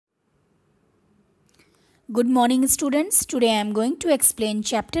Good morning, students. Today I am going to explain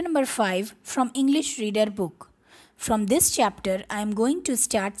chapter number 5 from English Reader book. From this chapter, I am going to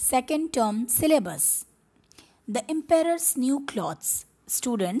start second term syllabus. The Emperor's New Clothes.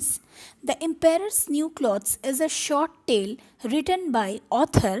 Students, The Emperor's New Clothes is a short tale written by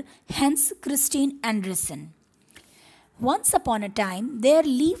author Hans Christian Andersen. Once upon a time, there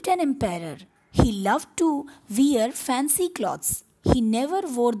lived an emperor. He loved to wear fancy clothes. He never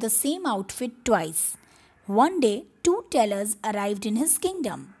wore the same outfit twice. One day, two tailors arrived in his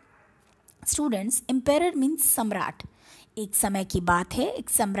kingdom. Students, emperor means सम्राट. एक समय की बात है, एक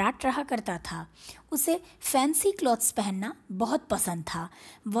सम्राट रहा करता था. उसे फैंसी क्लॉथ्स पहनना बहुत पसंद था.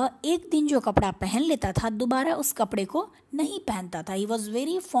 वह एक दिन जो कपड़ा पहन लेता था, दोबारा उस कपड़े को नहीं पहनता था. He was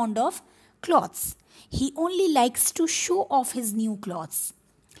very fond of clothes. He only likes to show off his new clothes.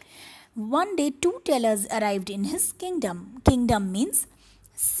 One day, two tailors arrived in his kingdom. Kingdom means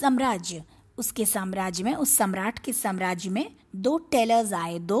साम्राज्य. उसके साम्राज्य में, उस सम्राट के साम्राज्य में दो टेलर्स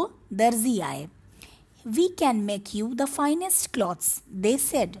आए, दो दर्जी आए. We can make you the finest clothes, they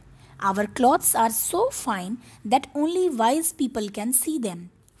said. Our clothes are so fine that only wise people can see them.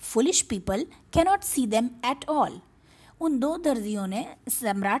 Foolish people cannot see them at all. उन दो दर्जियों ने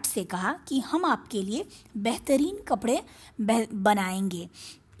सम्राट से कहा कि हम आपके लिए बेहतरीन कपड़े बनाएंगे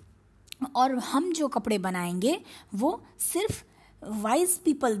और हम जो कपड़े बनाएंगे वो सिर्फ वाइज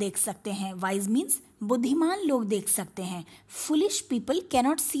पीपल देख सकते हैं. वाइज मीन्स बुद्धिमान लोग देख सकते हैं. Foolish people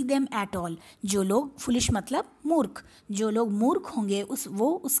cannot see them at all. जो लोग, फुलिश मतलब मूर्ख, जो लोग मूर्ख होंगे वो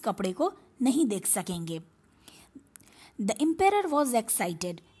उस कपड़े को नहीं देख सकेंगे. The emperor was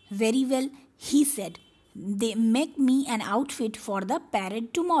excited. Very well, he said, they make me N outfit for the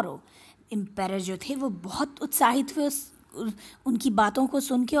parade tomorrow. Emperor जो थे वो बहुत उत्साहित हुए उनकी बातों को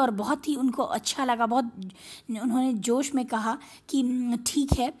सुन के, और बहुत ही उनको अच्छा लगा. बहुत उन्होंने जोश में कहा कि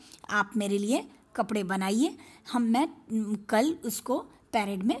ठीक है, आप मेरे लिए कपड़े बनाइए, मैं कल उसको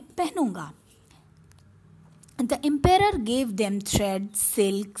पैरेड में पहनूंगा. The emperor gave them thread,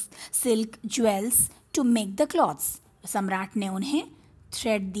 silk, jewels to make the clothes. सम्राट ने उन्हें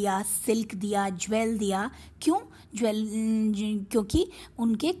थ्रेड दिया, सिल्क दिया, ज्वेल दिया. क्यों? क्योंकि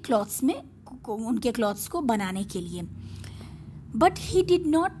उनके क्लॉथ्स को बनाने के लिए. But he did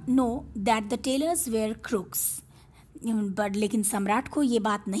not know that the tailors were crooks. लेकिन सम्राट को ये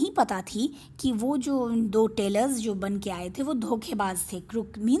बात नहीं पता थी कि वो जो दो टेलर्स जो बन के आए थे वो धोखेबाज थे.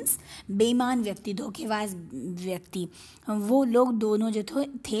 क्रुक मीन्स बेईमान व्यक्ति, धोखेबाज व्यक्ति. वो लोग दोनों जो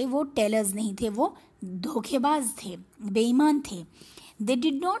थे वो टेलर्स नहीं थे, वो धोखेबाज थे, बेईमान थे. They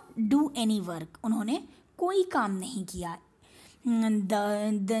did not do any work. उन्होंने कोई काम नहीं किया.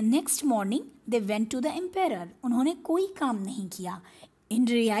 The next morning they went to the emperor. उन्होंने कोई काम नहीं किया. In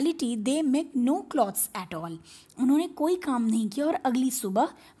reality they make no clothes at all. उन्होंने कोई काम नहीं किया और अगली सुबह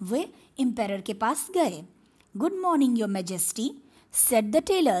वे emperor के पास गए. Good morning, your majesty, said the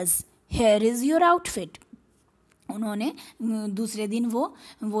tailors. Here is your outfit. उन्होंने दूसरे दिन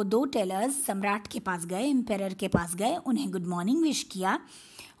वो दो टेलर्स सम्राट के पास गए, एम्पेरर के पास गए, उन्हें गुड मॉर्निंग विश किया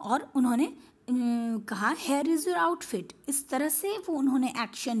और उन्होंने कहा हेयर इज़ योर आउटफिट. इस तरह से वो उन्होंने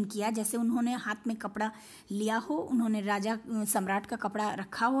एक्शन किया जैसे उन्होंने हाथ में कपड़ा लिया हो, उन्होंने राजा सम्राट का कपड़ा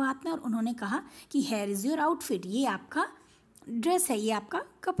रखा हो हाथ में और उन्होंने कहा कि हेयर इज़ योर आउटफिट, ये आपका ड्रेस है, ये आपका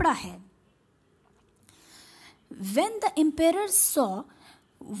कपड़ा है. When the emperor saw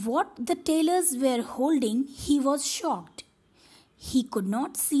what the tailors were holding, he was shocked. He could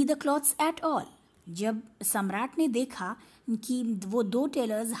not see the cloths at all. जब सम्राट ने देखा कि वो दो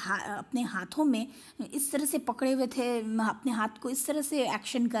टेलर्स अपने हाथों में इस तरह से पकड़े हुए थे, अपने हाथ को इस तरह से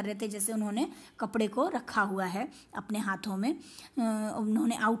एक्शन कर रहे थे जैसे उन्होंने कपड़े को रखा हुआ है अपने हाथों में,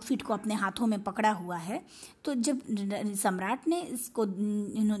 उन्होंने आउटफिट को अपने हाथों में पकड़ा हुआ है. तो जब सम्राट ने इसको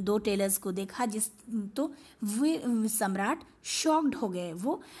दो टेलर्स को देखा तो वे सम्राट शॉक्ड हो गए.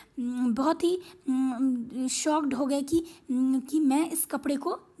 वो बहुत ही शॉक्ड हो गए कि मैं इस कपड़े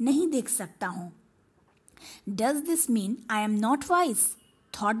को नहीं देख सकता हूँ. Does this mean I am not wise?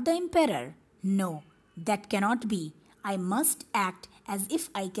 Thought the emperor. No, that cannot be. I must act as if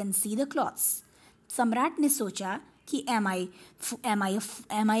I can see the cloths. सम्राट ने सोचा कि am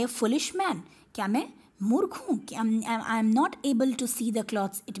I a foolish man? क्या मैं मूर्ख हूँ? I am not able to see the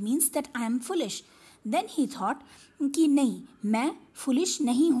cloths. It means that I am foolish. Then he thought कि नहीं, मैं foolish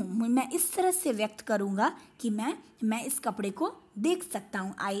नहीं हूँ. मैं इस तरह से व्यक्त करूँगा कि मैं इस कपड़े को देख सकता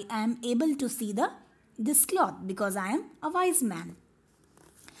हूँ. I am able to see this cloth because I am a wise man.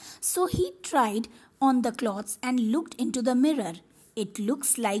 So he tried on the cloths and looked into the mirror. It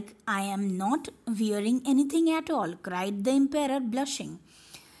looks like I am not wearing anything at all, cried the emperor, blushing.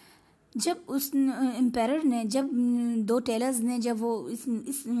 जब उस empire ने, जब दो tailors ने जब वो इस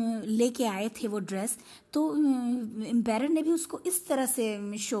लेके आए थे वो ड्रेस, तो एम्पायर ने भी उसको इस तरह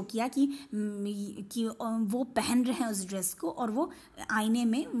से शो किया कि वो पहन रहे हैं उस ड्रेस को, और वो आईने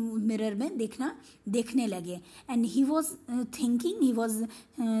में, मिरर में देखने लगे. And he was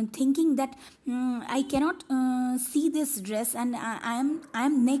thinking that I cannot see this dress and I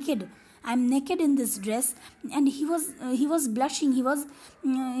am naked. I'm naked in this dress, and he was blushing. He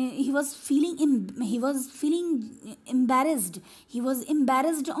was feeling embarrassed. He was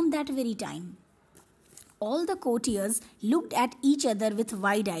embarrassed on that very time. All the courtiers looked at each other with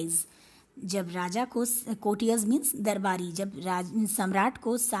wide eyes. जब राजा को, courtiers means दरबारी, जब सम्राट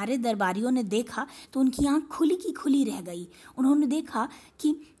को सारे दरबारियों ने देखा तो उनकी आँख खुली की खुली रह गई. उन्होंने देखा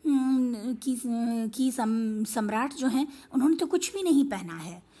कि सम्राट जो हैं उन्होंने तो कुछ भी नहीं पहना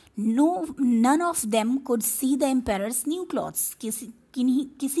है. None of them could see the emperor's new clothes.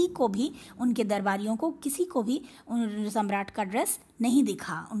 किसी को भी, उनके दरबारियों को किसी को भी सम्राट का ड्रेस नहीं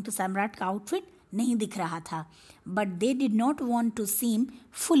दिखा, उनके सम्राट का आउटफिट नहीं दिख रहा था. But they did not want to seem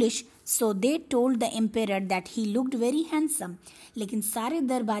foolish, so they told the emperor that he looked very handsome. लेकिन सारे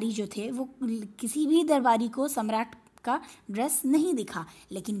दरबारी जो थे वो, किसी भी दरबारी को सम्राट का ड्रेस नहीं दिखा,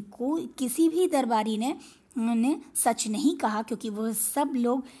 लेकिन किसी भी दरबारी ने सच नहीं कहा, क्योंकि वो सब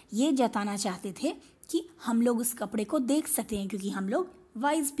लोग ये जताना चाहते थे कि हम लोग उस कपड़े को देख सकते हैं क्योंकि हम लोग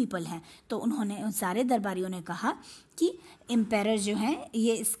वाइज पीपल हैं. तो उन्होंने, सारे दरबारियों ने कहा कि एम्पायर जो हैं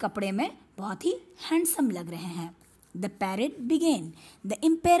ये इस कपड़े में बहुत ही हैंडसम लग रहे हैं. The parade began. The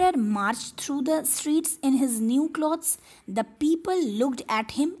emperor marched through the streets in his new clothes. The people looked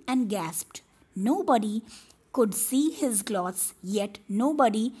at him and gasped. Nobody could see his clothes, yet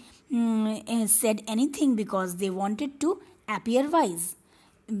nobody said anything because they wanted to appear wise.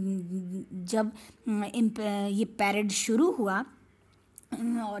 जब ये parade शुरू हुआ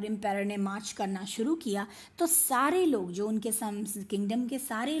और empire ने मार्च करना शुरू किया, तो सारे लोग जो उनके किंगडम के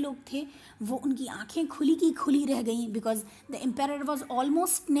सारे लोग थे वो, उनकी आंखें खुली की खुली रह गईं, because the empire was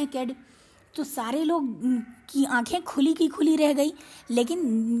almost naked. तो सारे लोग की आंखें खुली की खुली रह गई,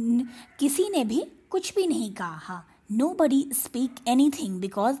 लेकिन किसी ने भी कुछ भी नहीं कहा. Nobody spoke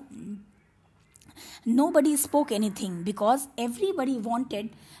anything because everybody wanted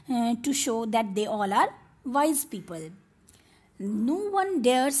to show that they all are wise people. No one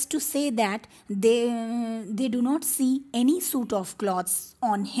dares to say that they do not see any suit of clothes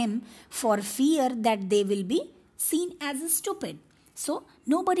on him for fear that they will be seen as stupid. So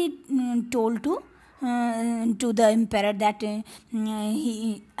nobody told to the emperor that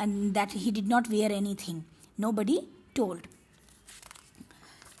he did not wear anything. Nobody told.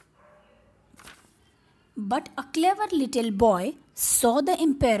 But a clever little boy saw the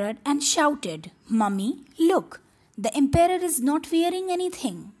emperor and shouted, "Mummy, look, the emperor is not wearing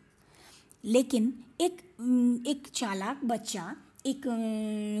anything." लेकिन एक चालाक बच्चा, एक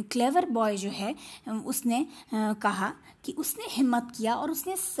clever boy जो है, उसने कहा कि उसने हिम्मत किया और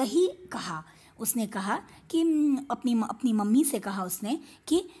उसने सही कहा. उसने कहा कि अपनी मम्मी से कहा उसने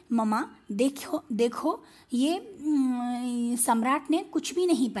कि मम्मा देखो ये सम्राट ने कुछ भी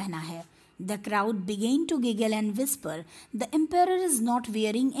नहीं पहना है. The crowd began to giggle and whisper, "The emperor is not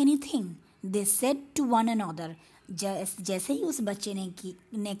wearing anything," they said to one another. जैसे ही उस बच्चे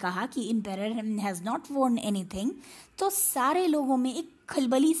ने कहा कि एम्पायर हैज़ नॉट वर्न एनीथिंग, तो सारे लोगों में एक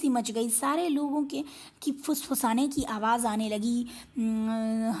खलबली सी मच गई. सारे लोगों की फुसफुसाने की आवाज़ आने लगी,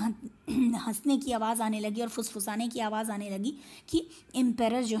 हंसने की आवाज़ आने लगी और फुसफुसाने की आवाज़ आने लगी कि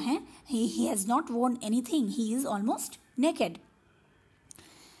एम्पायर जो हैं, he has not वर्न anything, he is almost naked.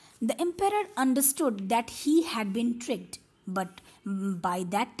 The emperor understood that he had been tricked, but by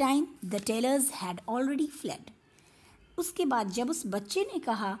that time the tailors had already fled. उसके बाद जब उस बच्चे ने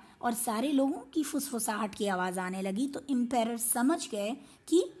कहा और सारे लोगों की फुसफुसाहट की आवाज़ आने लगी, तो एम्पायर समझ गए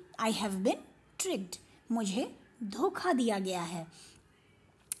कि आई हैव बिन ट्रिक्ड, मुझे धोखा दिया गया है.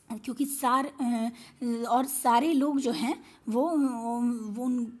 क्योंकि सारे लोग जो हैं वो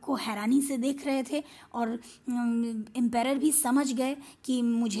उनको हैरानी से देख रहे थे, और एम्पायर भी समझ गए कि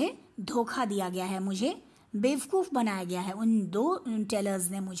मुझे धोखा दिया गया है, मुझे बेवकूफ़ बनाया गया है. उन दो टेलर्स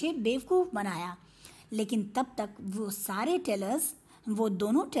ने मुझे बेवकूफ़ बनाया. लेकिन तब तक वो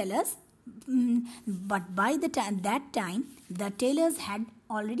दोनों tailors, but by that time the tailors had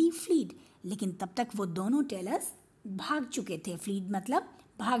already fled. लेकिन तब तक वो दोनों टेलर्स भाग चुके थे. फ्लीड मतलब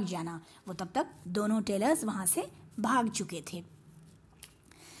भाग जाना. वो तब तक दोनों टेलर्स वहाँ से भाग चुके थे.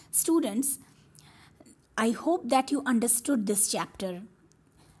 Students, I hope that you understood this chapter.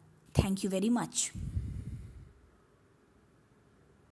 Thank you very much.